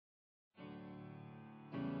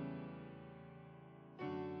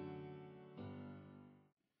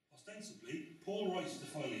Ostensibly, Paul writes to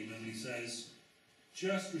Philemon and he says,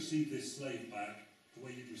 just receive this slave back the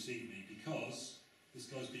way you'd receive me, because this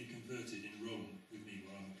guy's been converted in Rome with me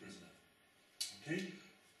where I'm a prisoner. Okay?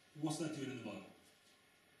 What's that doing in the Bible?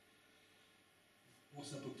 What's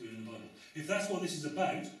that book doing in the Bible? If that's what this is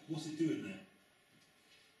about, what's it doing there?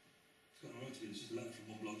 It's got no right to be. It's just a letter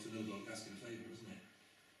from one bloke to another bloke asking a favour, isn't it?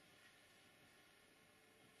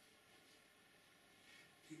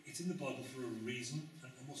 It's in the Bible for a reason.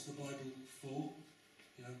 And what's the Bible for?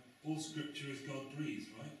 You know, all Scripture is God-breathed,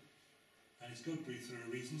 right? And it's God-breathed for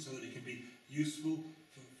a reason, so that it can be useful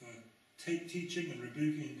for teaching and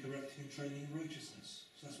rebuking and correcting and training in righteousness.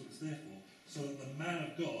 So that's what it's there for. So that the man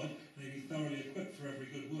of God may be thoroughly equipped for every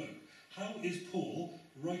good work. How is Paul,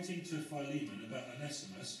 writing to Philemon about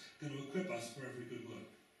Onesimus, going to equip us for every good work?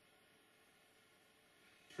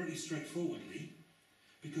 Pretty straightforwardly,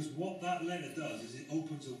 because what that letter does is it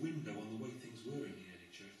opens a window on the way things were in the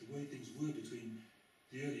early church, the way things were between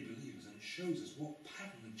the early believers, and it shows us what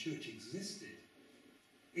pattern of church existed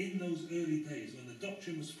in those early days when the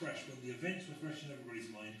doctrine was fresh, when the events were fresh in everybody's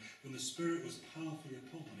mind, when the Spirit was powerfully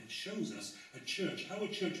upon them. It shows us a church, how a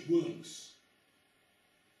church works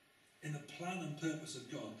in the plan and purpose of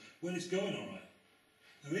God when it's going all right.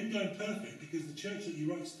 Now, it isn't going perfect, because the church that he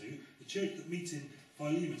writes to, the church that meets in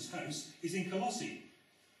Philemon's house, is in Colossae.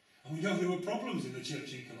 And we know there were problems in the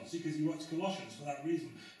church in Colossae, because he writes Colossians for that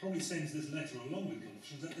reason. Probably sends this letter along with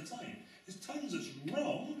Colossians at the time. There's tons that's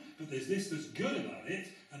wrong, but there's this that's good about it,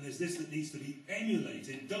 and there's this that needs to be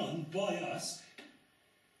emulated, done by us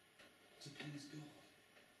to please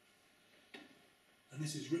God. And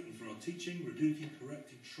this is written for our teaching, rebuking,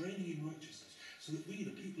 correcting, training in righteousness, so that we,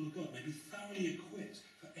 the people of God, may be thoroughly equipped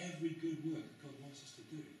for every good work that God wants us to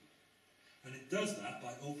do. And it does that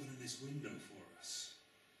by opening this window for us.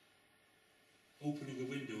 Opening a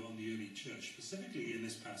window on the early church, specifically in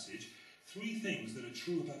this passage, 3 things that are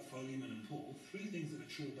true about Philemon and Paul, 3 things that are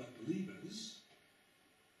true about believers,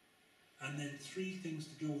 and then 3 things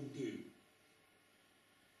to go and do.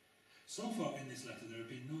 So far in this letter there have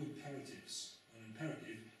been no imperatives. An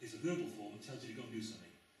imperative is a verbal form that tells you to go and do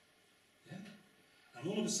something. Yeah? And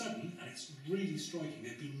all of a sudden, and it's really striking,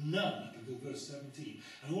 there have been none up until verse 17,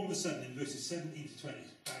 and all of a sudden in verses 17 to 20,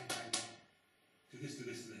 bang, bang, bang, do this, do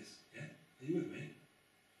this, do this. Yeah? Are you with me?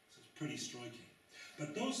 So it's pretty striking.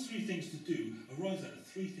 But those 3 things to do arise out of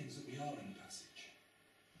 3 things that we are in the passage.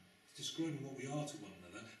 It's describing what we are to one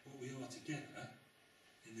another, what we are together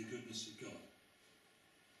in the goodness of God.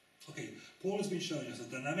 Okay, Paul has been showing us a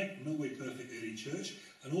dynamic, no way perfect early church,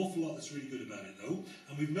 an awful lot that's really good about it though,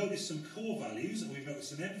 and we've noticed some core values, and we've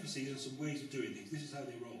noticed some emphasis and some ways of doing things. This is how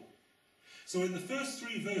they roll. So in the first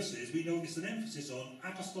 3 verses, we notice an emphasis on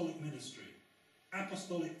apostolic ministry.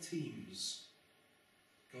 Apostolic teams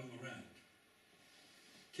going around,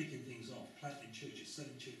 kicking things off, planting churches,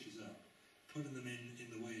 setting churches up, putting them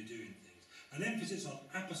in the way of doing things. An emphasis on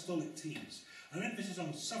apostolic teams. An emphasis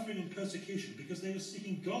on suffering and persecution, because they were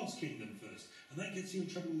seeking God's kingdom first. And that gets you in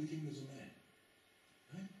trouble with the kingdoms of men.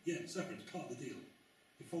 Right? Yeah, suffering's part of the deal.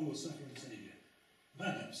 You follow a suffering Saviour.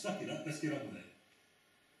 Man up, suck it up, let's get on with it.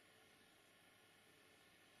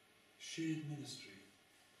 Shared ministry.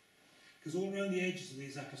 Because all around the edges of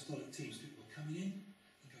these apostolic teams, people were coming in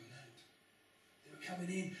and going out. They were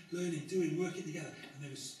coming in, learning, doing, working together, and they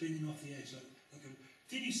were spinning off the edge.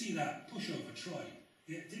 Did you see that pushover try?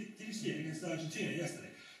 Yeah, did you see it against Argentina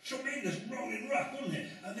yesterday? Tremendous rolling rock, wasn't it?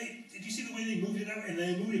 And did you see the way they moved it out and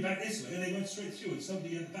they moved it back this way and they went straight through and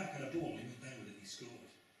somebody at the back had a ball and he went down with it and he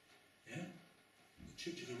scored. Yeah? The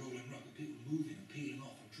churches are rolling rock with people moving and peeling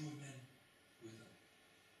off and drawing men with them.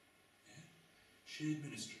 Yeah? Shared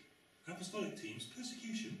ministry. Apostolic teams,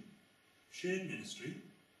 persecution, shared ministry,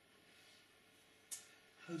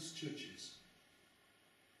 house churches,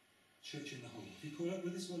 church in the home. Have you caught up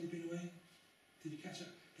with this while you've been away? Did you catch up?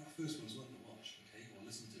 That first one's one to watch, okay, or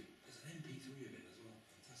listen to. There's an MP3 of it as well.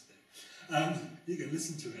 Fantastic. You can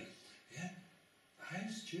listen to it. Yeah?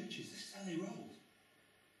 House churches, this is how they rolled.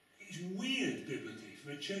 It's weird, biblically,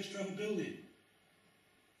 for a church to have a building.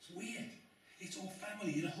 It's weird. It's all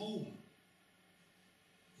family in a home.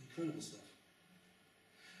 Incredible stuff.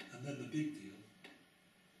 And then the big deal,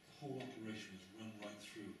 the whole operation was run right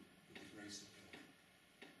through with the grace of God.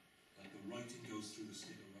 Like the writing goes through the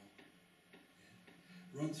stick of rock.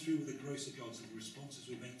 Yeah. Run through with the grace of God, so the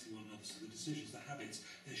responses we make to one another, so the decisions, the habits,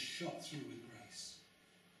 they're shot through with grace,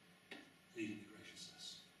 leading to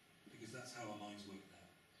graciousness. Because that's how our minds work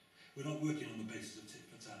now. We're not working on the basis of tit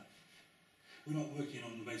for tat. We're not working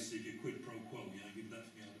on the basis of your quid pro quo, you know, give that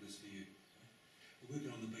for me, I'll do this for you. We're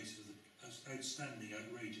working on the basis of the outstanding,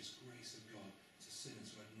 outrageous grace of God to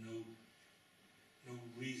sinners who had no no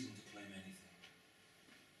reason to claim anything,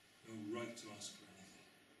 no right to ask for anything.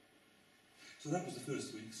 So that was the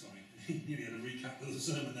first week, sorry, nearly had a recap of the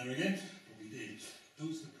sermon there again, probably did.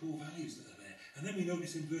 Those are the core values that are there. And then we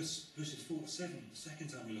notice in verses 4 to 7, the second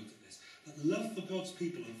time we looked at this, that love for God's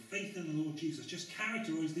people and faith in the Lord Jesus just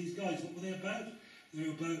characterised these guys. What were they about? They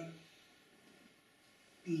were about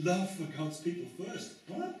love for God's people first,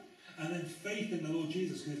 right? And then faith in the Lord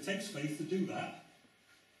Jesus, because it takes faith to do that,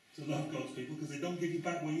 to love God's people, because they don't give you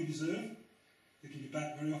back what you deserve. They give you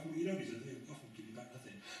back very often what you don't deserve. They often give you back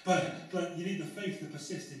nothing. But you need the faith to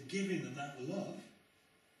persist in giving them that love,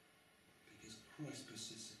 because Christ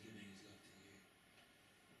persists in giving his love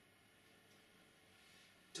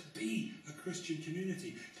to you. To be a Christian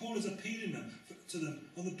community. Paul is appealing to them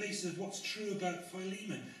on the basis of what's true about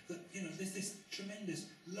Philemon. That, there's this tremendous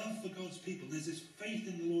love for God's people. There's this faith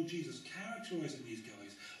in the Lord Jesus characterising these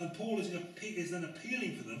guys. And Paul is then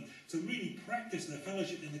appealing for them to really practice their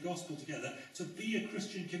fellowship in the gospel together, to be a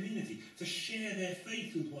Christian community, to share their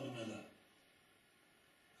faith with one another.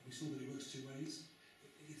 And we saw that it works two ways.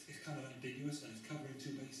 It's kind of ambiguous, and it's covering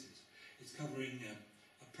two bases. It's covering,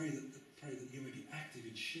 I pray that you may be active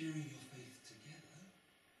in sharing your faith together.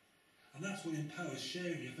 And that's what empowers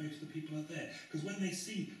sharing your faith to the people out there. Because when they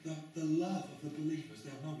see the love of the believers,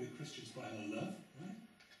 they'll know we're Christians by our love, right?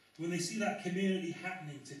 When they see that community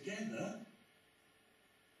happening together,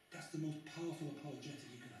 that's the most powerful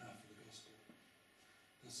apologetic you can have for the gospel.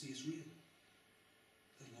 They'll see it's real.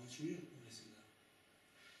 They'll know it's real when they see that.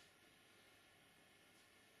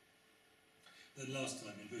 Then last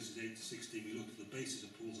time, in verses 8 to 16, we looked at the basis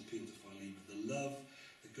of Paul's appeal to Philemon. The love,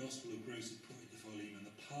 the gospel of grace he put into Philemon,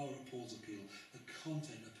 the power of Paul's appeal, the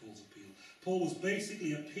content of Paul's appeal. Paul was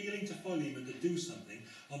basically appealing to Philemon to do something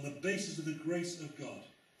on the basis of the grace of God.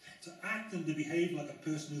 To act and to behave like a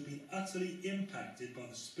person who's been utterly impacted by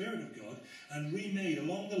the Spirit of God and remade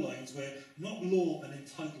along the lines where not law and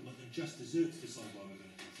entitlement and just desserts decide why we're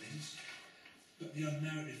going to do things, but the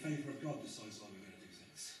unmerited favour of God decides why we're going to do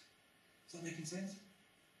things. Is that making sense?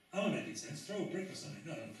 Am I making sense? Throw a brick or something.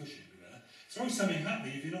 No, I'm pushing it better. Throw something at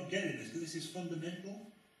me if you're not getting this, because this is fundamental.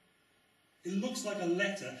 It looks like a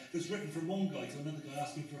letter that's written from one guy to another guy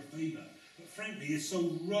asking for a favour. But frankly, it's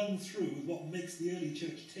so run through with what makes the early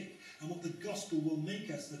church tick and what the gospel will make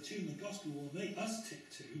us, the tune the gospel will make us tick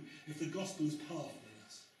to if the gospel is powerful in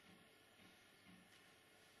us.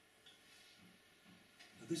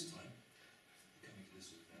 Now this time, coming to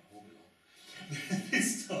this with now, hold it on.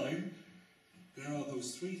 This time, there are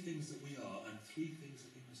those three things that we are and three things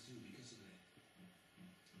that we must do because of it.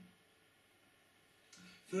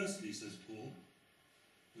 Firstly, says Paul,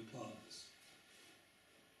 we're partners.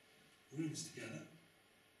 We're in this together.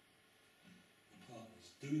 We're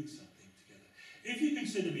partners, doing something together. If you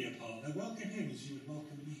consider me a partner, welcome him as you would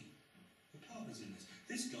welcome me. We're partners in this.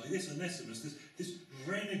 This guy, this Onesimus, this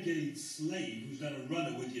renegade slave who's done a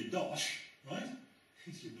runner with your dosh, right?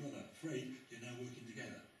 He's your brother. Afraid you're now working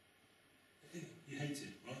together. You hate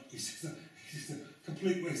him, right? He's just a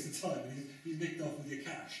complete waste of time. And he's nicked off with your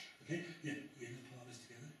cash. Okay? Yeah, we're now partners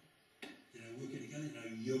together. Working together,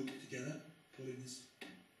 yoked together, pulling this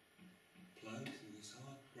plough through this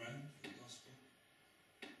hard ground for the gospel.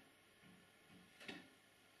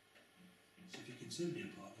 So if you consider me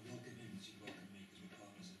a partner, welcome him as you welcome me, because we're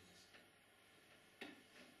partners in this.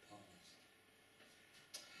 Partners.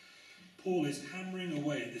 Paul is hammering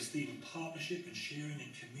away at this theme of partnership and sharing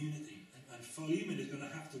and community. And Philemon is going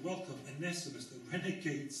to have to welcome Onesimus, the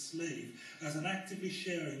renegade slave, as an actively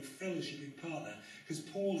sharing, fellowshipping partner, because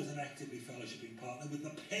Paul is an actively fellowshipping partner with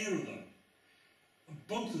the pair of them. And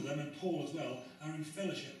both of them, and Paul as well, are in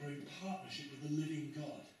fellowship, or in partnership with the living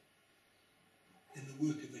God in the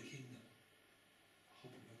work of the kingdom. I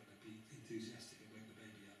hope I'm not going to be enthusiastic and wake the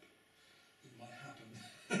baby up. It might happen.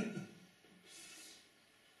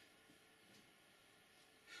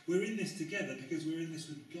 We're in this together because we're in this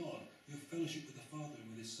with God. We have fellowship with the Father and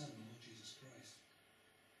with his Son, the Lord Jesus Christ.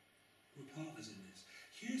 We're partners in this.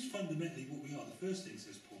 Here's fundamentally what we are. The first thing,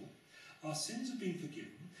 says Paul, our sins have been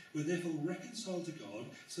forgiven. We're therefore reconciled to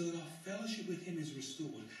God so that our fellowship with him is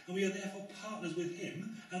restored. And we are therefore partners with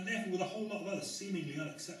him and therefore with a whole lot of other seemingly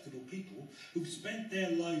unacceptable people who've spent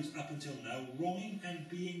their lives up until now wronging and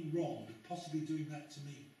being wronged, possibly doing that to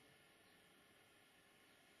me.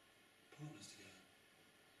 Partners together.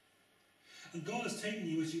 And God has taken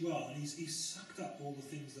you as you are, and he's sucked up all the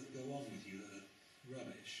things that go on with you that are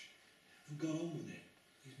rubbish, and gone on with it.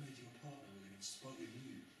 He's made you a partner with him in spite of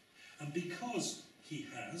you. And because he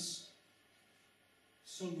has,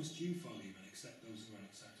 so must you, Philemon, accept those who are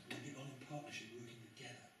unacceptable and get on in partnership, working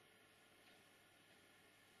together.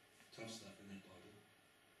 Tough stuff in the Bible.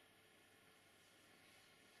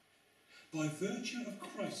 By virtue of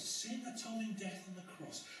Christ's sin-atoning death on the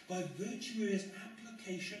cross, by virtue of his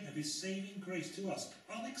application of his saving grace to us,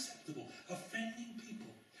 unacceptable, offending people,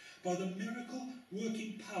 by the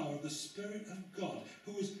miracle-working power of the Spirit of God,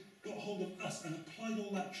 who has got hold of us and applied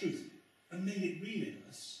all that truth and made it real in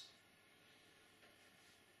us.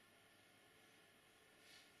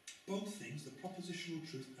 Both things, the propositional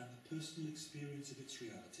truth and the personal experience of its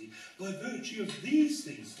reality, by virtue of these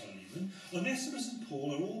things, Philemon, Onesimus and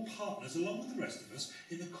Paul are all partners, along with the rest of us,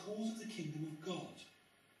 in the cause of the kingdom of God.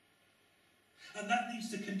 And that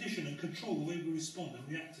needs to condition and control the way we respond and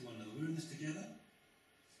react to one another. We're in this together.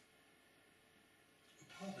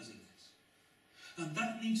 We're partners in this. And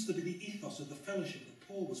that needs to be the ethos of the fellowship that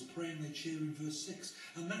Paul was praying they'd share in verse 6.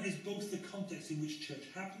 And that is both the context in which church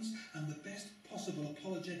happens and the best possible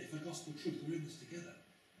apologetic for gospel truth. We're in this together.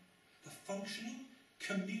 The functioning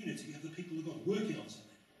community of the people of God working on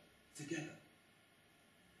something together.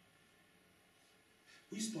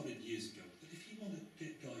 We spotted years ago that if you want to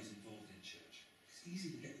get guys involved in church, it's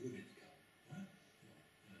easy to get the women to come, right? Well,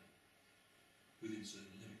 you know, within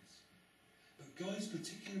certain limits. But guys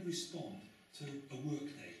particularly respond to a work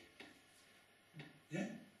day. Yeah?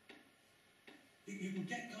 You can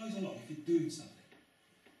get guys along if you're doing something.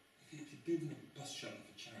 If you're building a bus shelter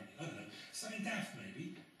for charity, I don't know, something daft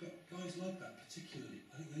maybe, but guys like that particularly.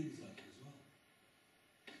 I think ladies like it as well.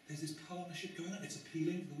 There's this partnership going on. It's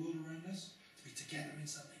appealing to the world around us to be together in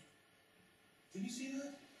something. Didn't you see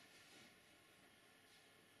that?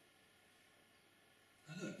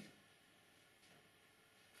 Now look,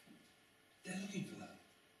 they're looking for that.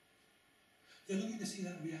 They're looking to see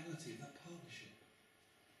that reality of that partnership.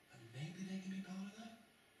 And maybe they can be part of that.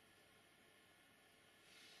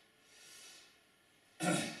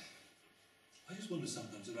 I just wonder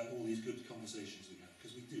sometimes about all these good conversations we have,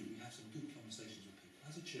 because we do. We have some good conversations with people.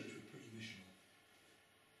 As a church, we're pretty missional.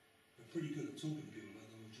 We're pretty good at talking to people about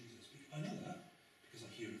the Lord Jesus. I know that because I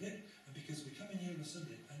hear of it, and because we come in here on a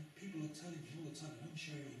Sunday and people are telling me all the time, and I'm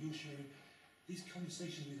sharing and you're sharing these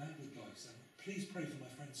conversations we've had with guys. And please pray for my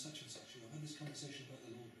friend such and such who I've had this conversation about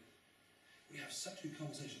the Lord with. We have such good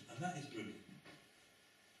conversations, and that is brilliant.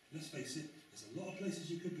 Let's face it, there's a lot of places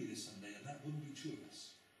you could be this Sunday, and that wouldn't be true of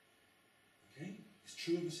us. Okay? It's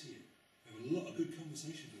true of us here. We have a lot of good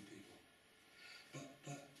conversations with people.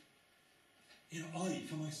 But you know,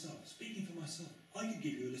 for myself, speaking for myself, I could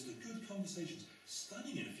give you a list of good conversations,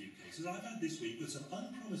 stunning in a few cases, I've had this week with some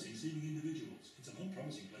unpromising seeming individuals in some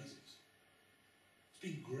unpromising places. It's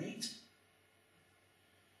been great.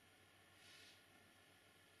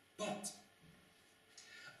 But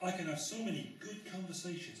I can have so many good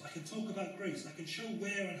conversations. I can talk about grace. I can show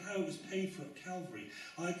where and how it was paid for at Calvary.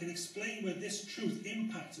 I can explain where this truth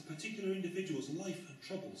impacts a particular individual's life and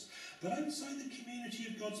troubles. But outside the community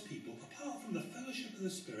of God's people, apart from the fellowship of the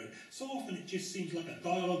Spirit, so often it just seems like a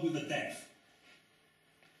dialogue with the deaf.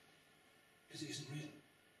 Because it isn't real.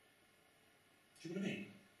 Do you know what I mean?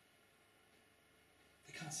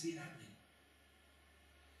 They can't see it happening.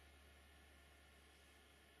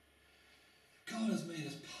 God has made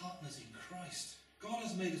us partners in Christ. God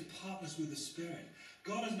has made us partners with the Spirit.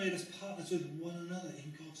 God has made us partners with one another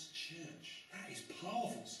in God's church. That is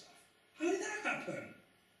powerful stuff. How did that happen?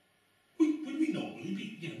 Would we normally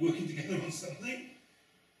be, working together on something?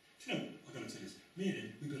 Do you know, I've got to tell you this. Me and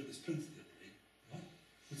him, we built this plinth the other day, right?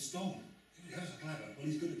 With stone. He was clever. Well,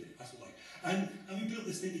 he's good at it. That's what I like. And we built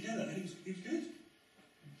this thing together, and it was good.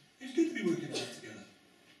 It was good to be working on it together.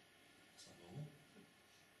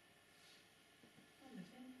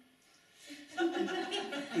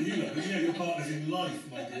 You know, your partner's in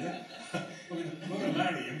life, my dear. I mean, I'm not going to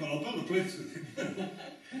marry him, but I'll build a place with him.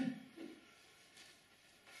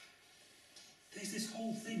 There's this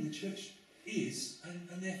whole thing the church is,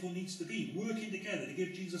 and therefore needs to be, working together to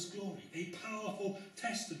give Jesus glory. A powerful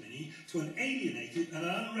testimony to an alienated and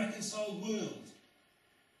an unreconciled world.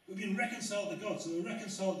 We've been reconciled to God, so we're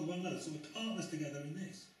reconciled to one another, so we're partners together in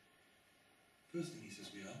this. First thing he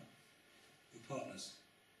says we are, we're partners.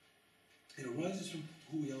 It arises from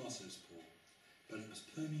who we are, says Paul, but it must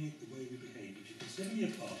permeate the way we behave. If you consider me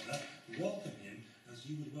a partner, welcome him as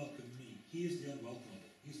you would welcome me. He is the unwelcomable.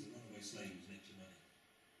 He is the runaway slave who's nicked your money.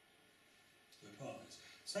 We're partners.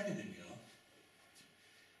 Second thing we are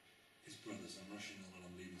is brothers. I'm rushing on and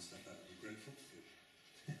I'm leaving stuff out. Are you grateful?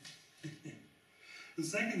 Good. The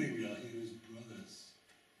second thing we are here is brothers.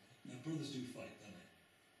 Now, brothers do fight, don't they?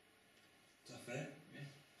 Is that fair?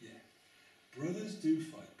 Yeah. Brothers do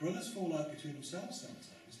fight. Brothers fall out between themselves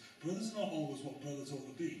sometimes. Brothers are not always what brothers ought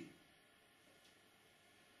to be.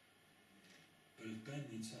 But if Ben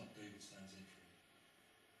needs help, David stands in for him.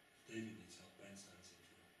 If David needs help, Ben stands in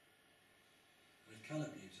for him. And if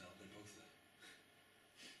Caleb needs help, they're both there.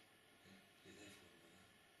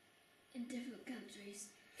 different countries.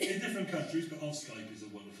 In different countries, but on Skype is a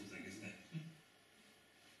wonderful thing, isn't it?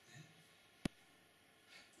 Yeah.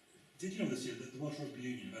 Did you know this year that the Welsh Rugby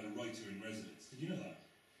Union have had a writer in residence? Did you know that?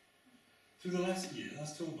 Through the last year,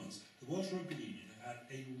 last 12 months, the Welsh Rugby Union have had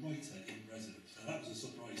a writer in residence. Now that was a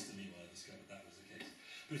surprise to me when I discovered that was the case.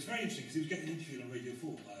 But it's very interesting because he was getting interviewed on Radio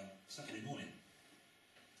 4 Saturday morning.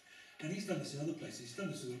 And he's done this in other places. He's done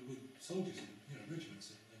this with soldiers in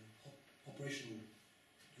regiments and operational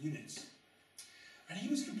units. And he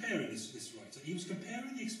was comparing this writer, he was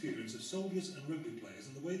comparing the experience of soldiers and rugby players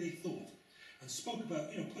and the way they thought, and spoke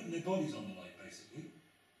about, putting their bodies on the line, basically.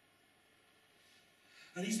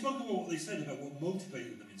 And he spoke about what they said about what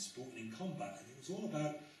motivated them in sport and in combat, and it was all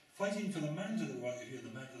about fighting for the man to the right of you and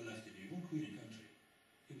the man to the left of you. One queen and country.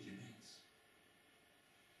 It was your mates.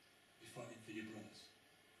 You're fighting for your brothers.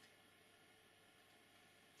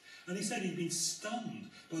 And he said he'd been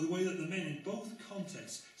stunned by the way that the men in both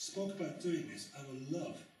contexts spoke about doing this out of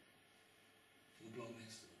love for the bloke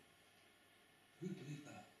next to them. Who would believe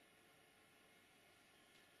that?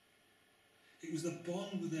 It was the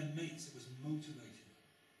bond with their mates that was motivating them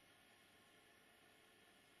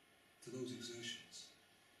to those exertions.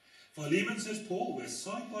 Philemon, says Paul, we're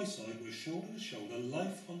side by side, we're shoulder to shoulder,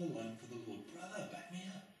 life on the line for the Lord. Brother, back me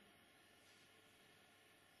up.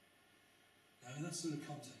 Now in that sort of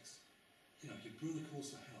context, if your brother calls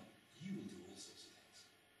for help, you will do all sorts of things.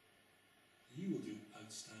 You will do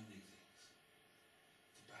outstanding things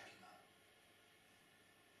to back him up.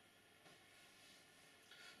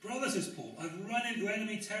 Brother, says Paul, I've run into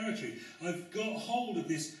enemy territory. I've got hold of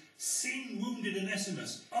this sin-wounded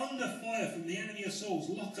Onesimus, under fire from the enemy of souls,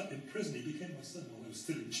 locked up in prison. He became my son while I was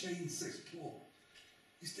still in chains, says Paul.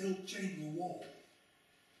 He's still chained to the wall.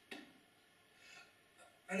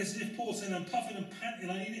 And it's as if Paul said, I'm puffing and panting,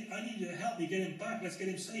 I need you to help me get him back. Let's get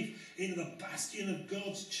him safe into the bastion of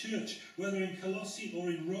God's church, whether in Colossae or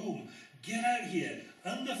in Rome. Get out here,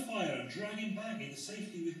 under fire, and drag him back into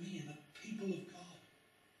safety with me and the people of God.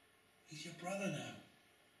 He's your brother now.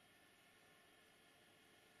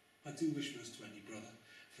 I do wish, verse 20, brother,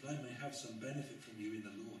 that I may have some benefit from you in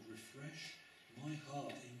the Lord. Refresh my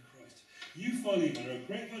heart in Christ. You, Philemon, are a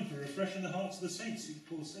great one for refreshing the hearts of the saints.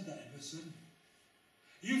 Paul said that in verse 7.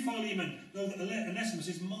 You, Philemon, know that Onesimus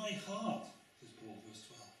is my heart, says Paul, verse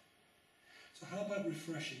 12. So how about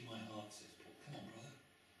refreshing my heart, says Paul. Come on, brother.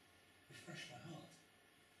 Refresh my heart.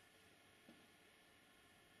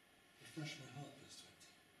 Refresh my heart, verse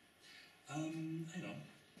 20. Hang on.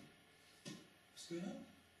 What's going on?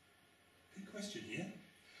 Good question here.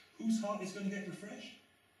 Whose heart is going to get refreshed?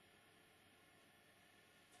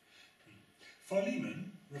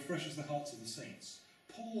 Philemon refreshes the hearts of the saints.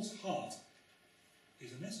 Paul's heart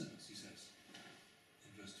is Onesimus, he says,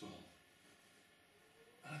 in verse 12.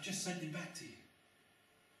 And I've just sent him back to you.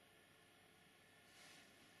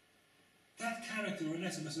 That character,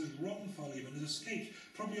 Onesimus, has wronged Philemon, has escaped,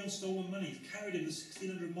 probably on stolen money. He's carried him the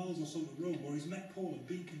 1,600 miles or so to Rome, where he's met Paul and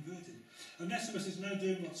been converted. Onesimus is now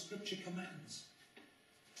doing what Scripture commands.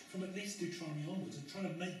 From at least Deuteronomy onwards, and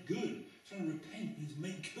trying to make good, trying to repent means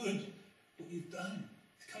make good what you've done.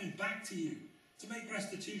 He's coming back to you to make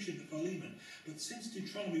restitution to Philemon. But since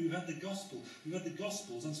Deuteronomy, we've had the gospel, we've had the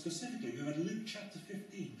Gospels, and specifically we've had Luke chapter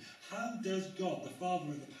 15. How does God, the Father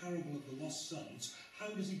in the parable of the lost sons, how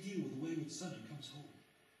does he deal with the wayward son who comes home?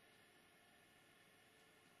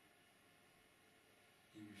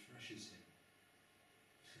 He refreshes him.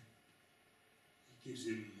 He gives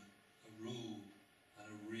him a robe and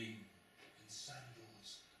a ring and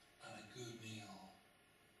sandals and a good meal.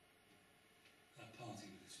 And a party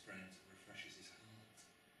with his friends that refreshes his heart.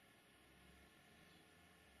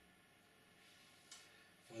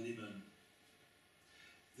 Philemon,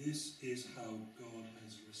 this is how God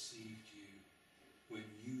has received you when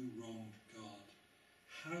you wronged God.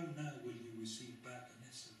 How now will you receive back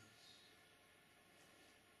Onesimus?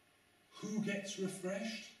 Who gets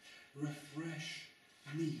refreshed? Refresh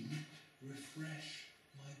me. Refresh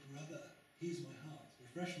my brother. Here's my heart.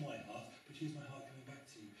 Refresh my heart, but here's my heart coming back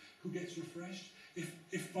to you. Who gets refreshed? If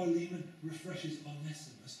Philemon refreshes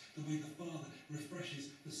Onesimus the way the Father refreshes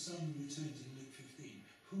the Son who returns in Luke 15,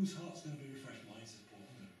 whose heart's going to be refreshed? Mine, says Paul.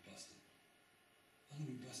 I'm going to be busted. I'm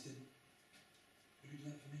going to be busted. Will you do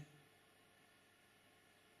that for me?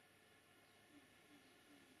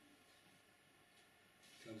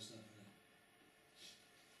 Close enough, isn't it?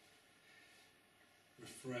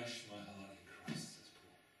 Refresh my heart in Christ, says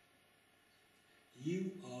Paul.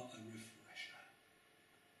 You are a refresher.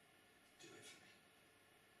 Do it for me.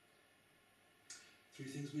 Three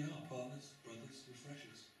things we are: partners, brothers,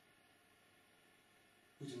 refreshers.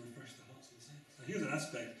 We're to refresh the hearts of the saints. Now here's an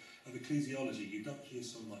aspect of ecclesiology you don't hear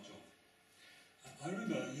so much of. I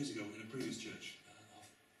remember years ago in a previous church,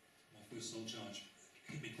 my first sole charge,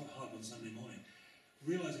 it hit me quite hard one Sunday morning,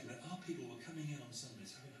 realising that our people were coming in on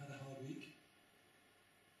Sundays having had a hard week.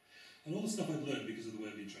 And all the stuff I'd learned because of the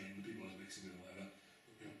way I'd been training, the people I was mixing with and whatever,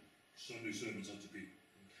 you know, Sunday sermons had to be.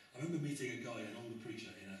 I remember meeting a guy, an older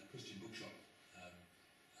preacher, in a Christian bookshop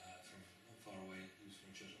from not far away. He was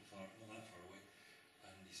from a church not that far away.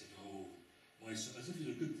 And he said, "Oh, my as if it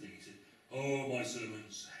was a good thing, he said, oh, my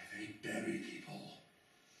sermons, they bury people."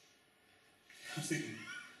 I was thinking,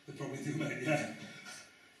 they probably do, mate, yeah.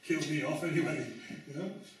 Kill me off anyway, you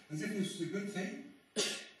know, as if this was a good thing.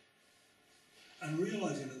 And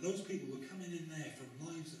realising that those people were coming in there from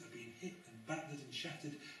lives that had been hit and battered and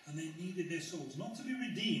shattered, and they needed their souls not to be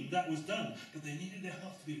redeemed, that was done, but they needed their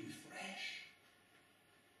hearts to be refreshed.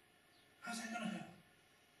 How's that going to happen?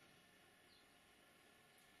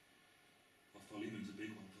 Well, Philemon's a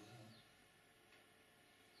big one for that.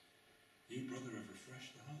 You, brother, have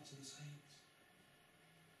refreshed the hearts of the saints.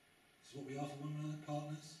 This is what we are for one another,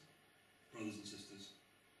 partners.